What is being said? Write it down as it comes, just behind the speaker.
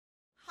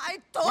I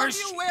told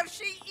you where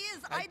she is.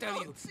 I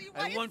don't see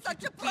why it's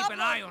such a problem. Keep an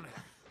eye on her.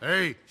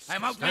 Hey,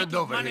 I'm out stand making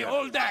over money here.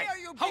 all day. Why are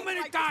you How being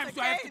many like times this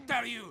do I have to again?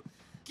 tell you?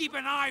 Keep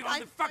an eye on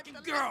the fucking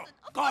girl.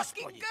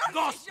 Fucking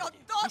girl, she's your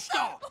daughter.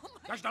 Что?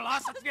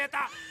 Дождалась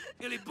ответа?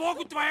 Или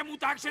Богу твоему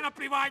так же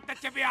наплевать на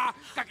тебя,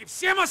 как и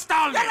всем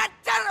остальным? You're a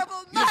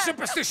terrible man. You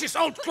superstitious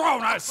old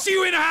crone! I'll see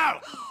you in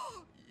hell!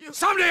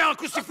 Someday I'll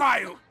crucify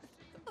you!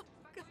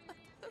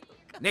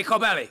 Nico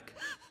Bellic.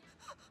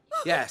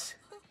 Yes.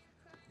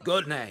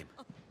 Good name.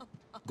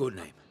 Good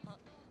name.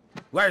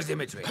 Where's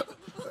Dimitri?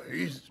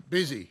 He's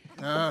busy.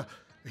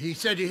 He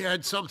said he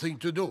had something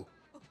to do.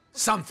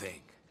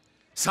 Something.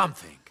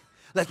 Something.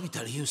 Let me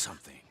tell you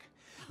something.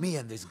 Me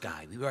and this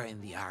guy, we were in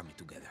the army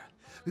together.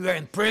 We were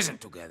in prison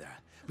together.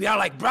 We are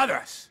like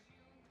brothers.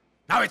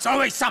 Now it's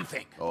always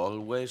something.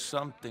 Always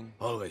something.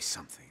 Always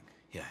something,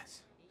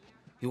 yes.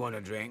 You want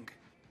a drink?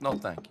 No,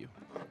 thank you.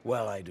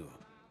 Well, I do.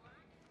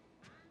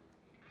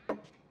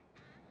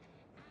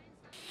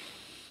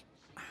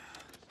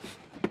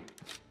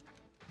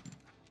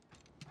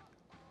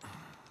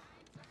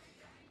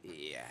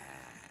 Yeah.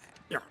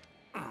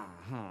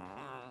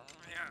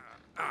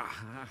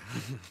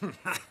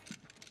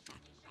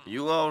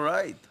 You all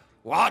right,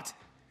 What?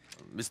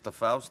 Mr.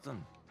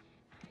 Faustin?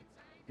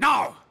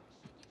 No!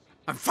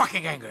 I'm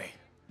fucking angry.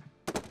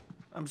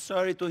 I'm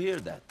sorry to hear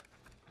that.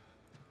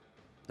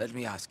 Let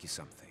me ask you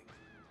something.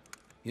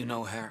 You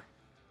know her?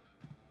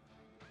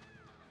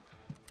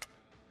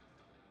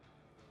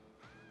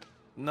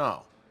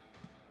 No.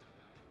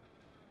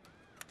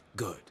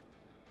 Good.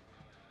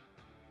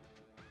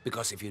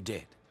 Because if you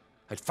did,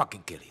 I'd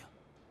fucking kill you.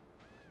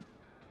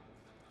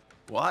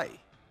 Why?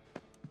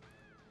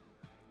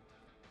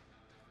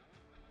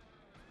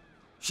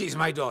 She's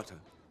my daughter.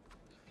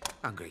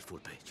 Ungrateful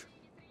bitch.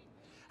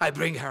 I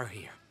bring her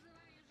here.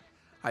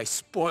 I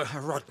spoil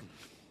her rotten.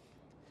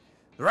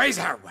 Raise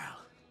her well.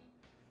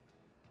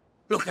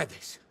 Look at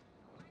this.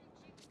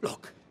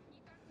 Look.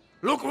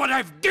 Look what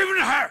I've given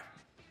her!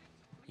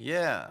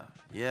 Yeah,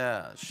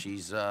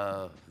 she's,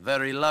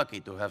 very lucky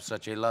to have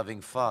such a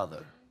loving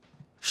father.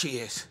 She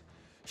is.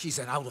 She's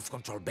an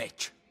out-of-control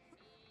bitch.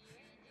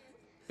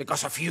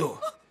 Because of you.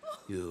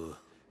 You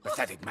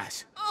pathetic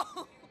mess.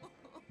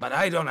 But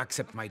I don't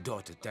accept my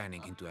daughter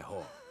turning into a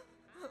whore.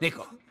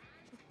 Nico,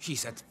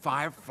 she's at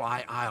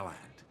Firefly Island.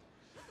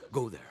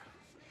 Go there.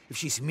 If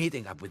she's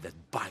meeting up with that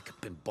bike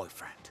pimp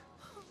boyfriend,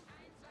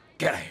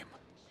 get him.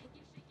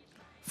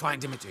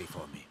 Find Dimitri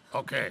for me.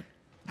 Okay,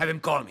 Have him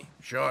call me.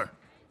 sure.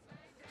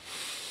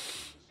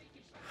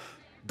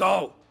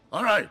 Go!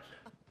 All right.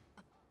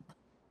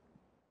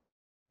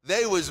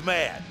 They was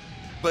mad.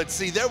 But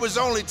see, there was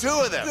only two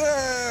of them.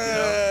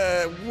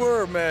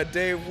 Were mad,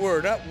 Dave,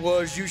 were. Not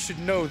was, you should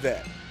know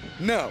that.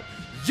 No,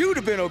 you'd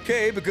have been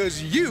okay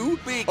because you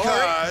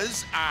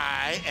Because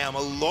I am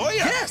a lawyer.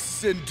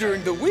 Yes, and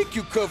during the week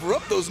you cover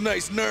up those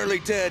nice gnarly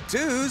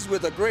tattoos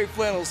with a gray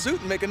flannel suit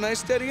and make a nice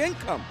steady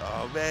income.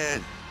 Oh,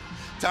 man.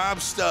 Tom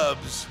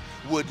Stubbs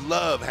would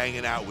love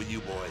hanging out with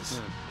you boys.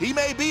 He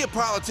may be a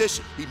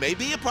politician.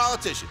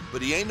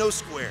 But he ain't no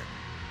square.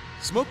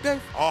 Smoke,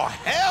 Dave? Oh,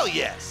 hell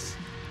yes.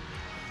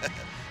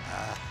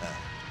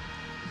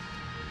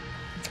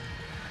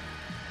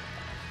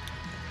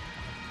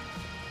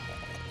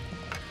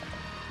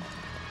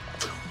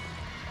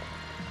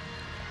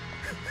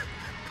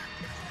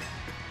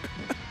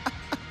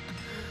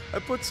 I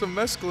put some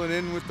mescaline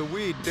in with the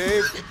weed,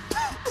 Dave.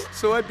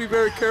 So I'd be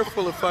very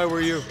careful if I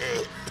were you.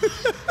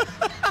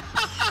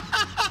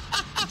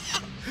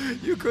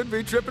 You could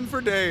be tripping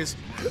for days.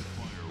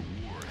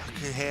 I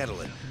can handle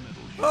it.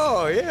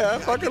 Oh, yeah, I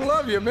fucking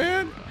love you,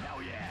 man.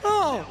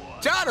 Oh,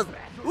 Jonathan,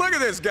 look at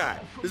this guy.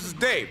 This is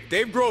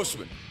Dave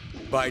Grossman.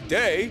 By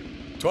day,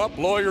 top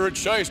lawyer at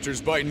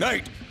Shysters. By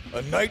night,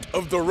 a knight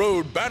of the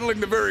road battling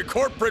the very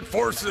corporate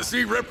forces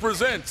he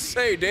represents.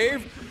 Hey,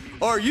 Dave,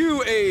 are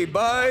you a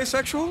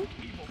bisexual?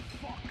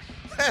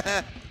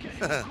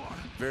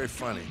 Very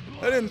funny.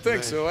 I didn't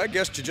think so. I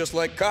guessed you just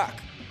like cock.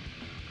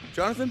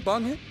 Jonathan,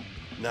 bong hit?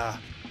 Nah.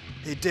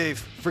 Hey, Dave,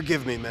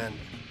 forgive me, man.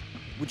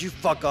 Would you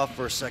fuck off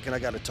for a second? I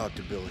gotta talk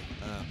to Billy.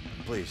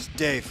 Please.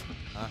 Dave.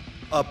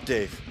 Up,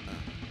 Dave.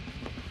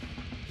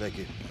 Thank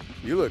you.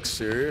 You look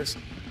serious.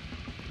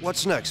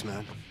 What's next,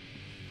 man?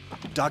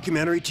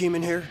 Documentary team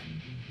in here?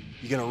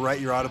 You gonna write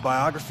your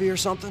autobiography or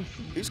something?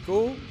 He's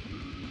cool.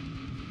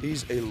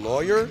 He's a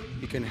lawyer.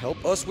 He can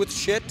help us with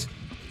shit.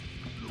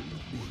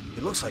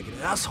 He looks like an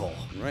asshole.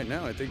 Right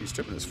now, I think he's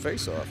stripping his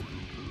face off.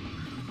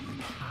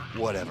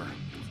 Whatever.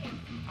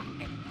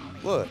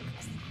 Look,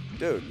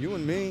 dude, you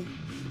and me.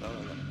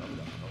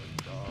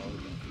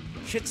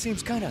 Shit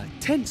seems kind of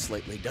tense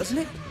lately, doesn't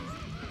it?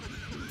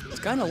 It's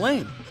kind of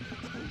lame.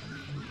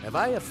 Have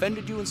I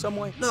offended you in some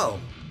way? No.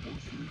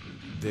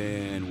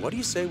 Then what do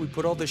you say we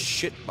put all this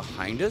shit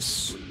behind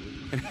us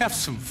and have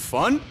some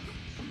fun?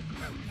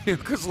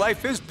 Because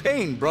life is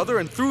pain, brother,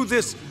 and through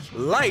this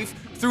life,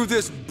 through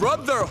this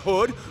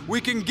brotherhood, we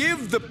can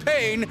give the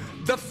pain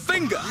the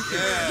finger.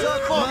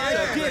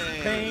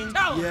 Pain.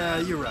 Yeah,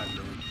 you're right,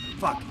 man.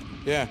 Fuck.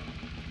 Yeah.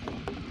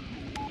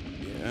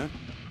 Yeah?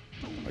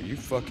 Are you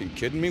fucking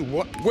kidding me?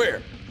 What?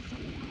 Where?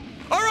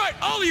 All right,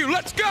 all of you,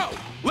 let's go!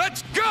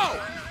 Let's go!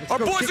 Our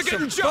boys are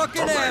getting jumped!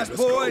 Fucking ass,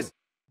 boys!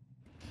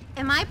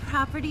 Am I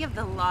property of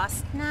the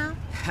lost now?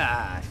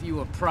 Ha, if you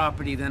were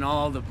property, then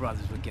all the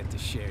brothers would get to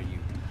share you.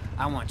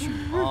 I want you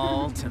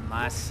all to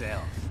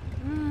myself.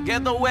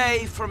 Get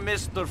away from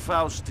Mr.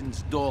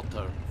 Faustin's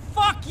daughter.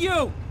 Fuck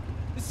you!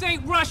 This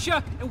ain't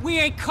Russia, and we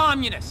ain't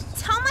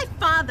communists. Tell my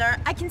father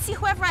I can see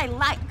whoever I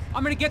like.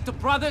 I'm gonna get the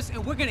brothers,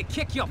 and we're gonna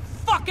kick your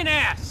fucking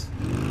ass!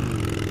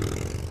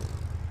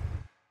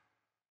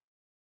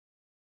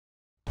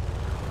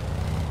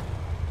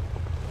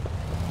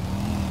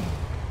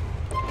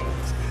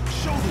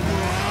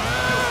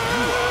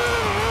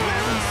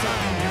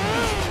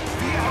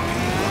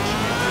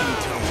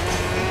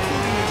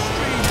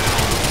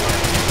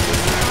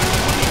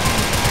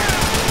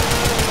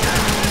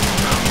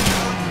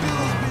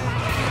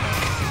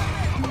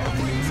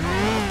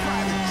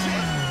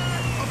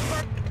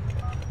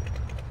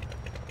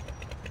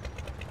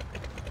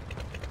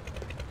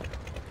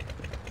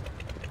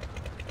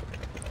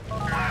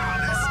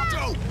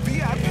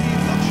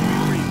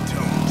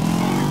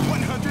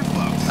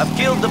 I've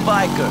killed the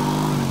biker.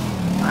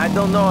 I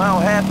don't know how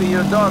happy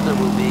your daughter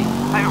will be.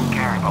 I don't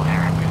care about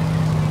happiness.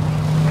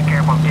 I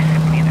care about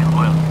discipline and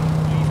loyalty.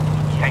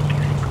 Thank you.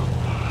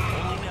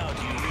 Only now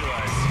do you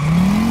realize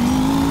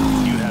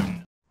you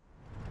haven't.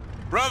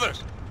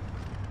 Brothers!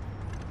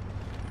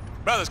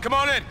 Brothers, come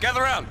on in.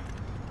 Gather around.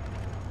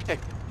 Hey.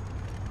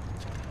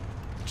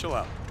 Chill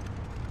out.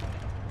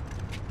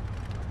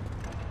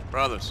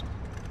 Brothers.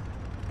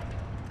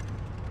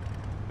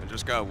 I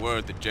just got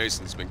word that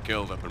Jason's been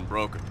killed up in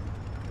Broken.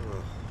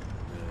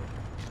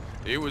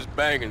 He was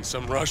banging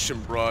some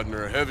Russian broad, and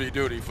her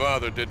heavy-duty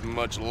father didn't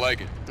much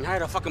like it. And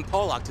hired a fucking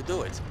Polak to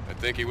do it. I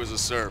think he was a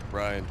Serb,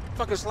 Brian.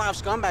 Fucking Slav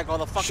scumbag all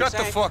the fucking Shut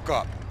the fuck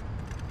up!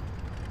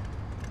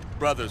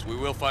 Brothers, we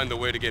will find a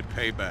way to get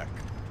payback.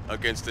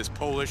 Against this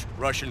Polish,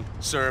 Russian,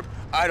 Serb,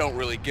 I don't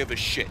really give a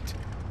shit.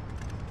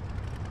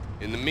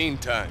 In the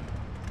meantime,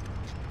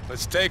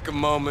 let's take a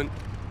moment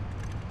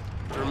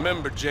to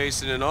remember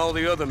Jason and all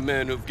the other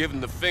men who've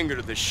given the finger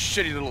to this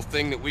shitty little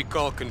thing that we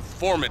call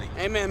conformity.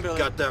 Amen, Billy.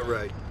 Got that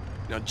right.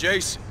 Now,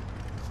 Jason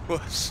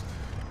was...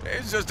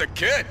 he's just a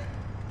kid.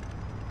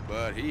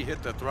 But he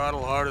hit the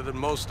throttle harder than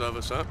most of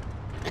us, huh?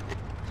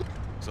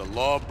 He's a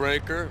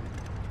lawbreaker,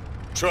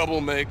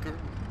 troublemaker,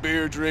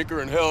 beer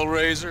drinker, and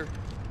hellraiser.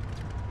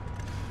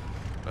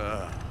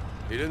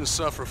 He didn't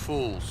suffer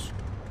fools.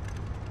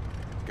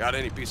 Got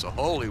any piece of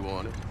hole he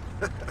wanted.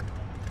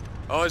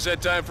 Always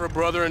had time for a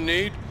brother in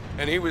need,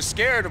 and he was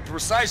scared of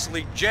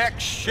precisely jack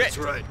shit. That's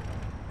right.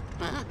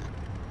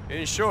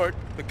 In short,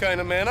 the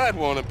kind of man I'd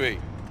want to be.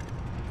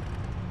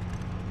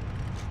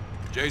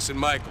 Jason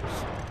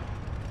Michaels.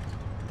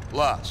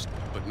 Lost,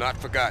 but not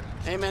forgotten.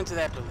 Amen to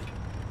that, Billy.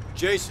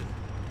 Jason.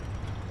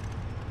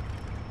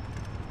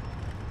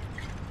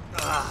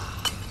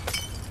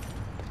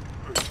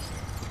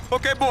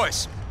 Okay,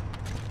 boys.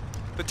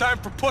 The time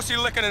for pussy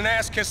licking and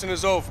ass kissing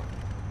is over.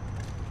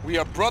 We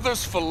are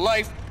brothers for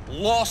life,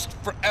 lost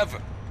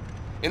forever.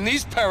 In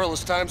these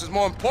perilous times, it's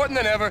more important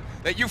than ever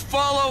that you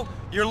follow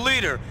your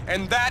leader,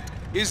 and that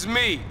is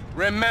me.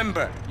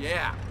 Remember.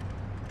 Yeah.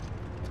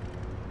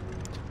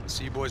 I'll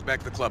see you boys back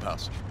at the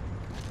clubhouse.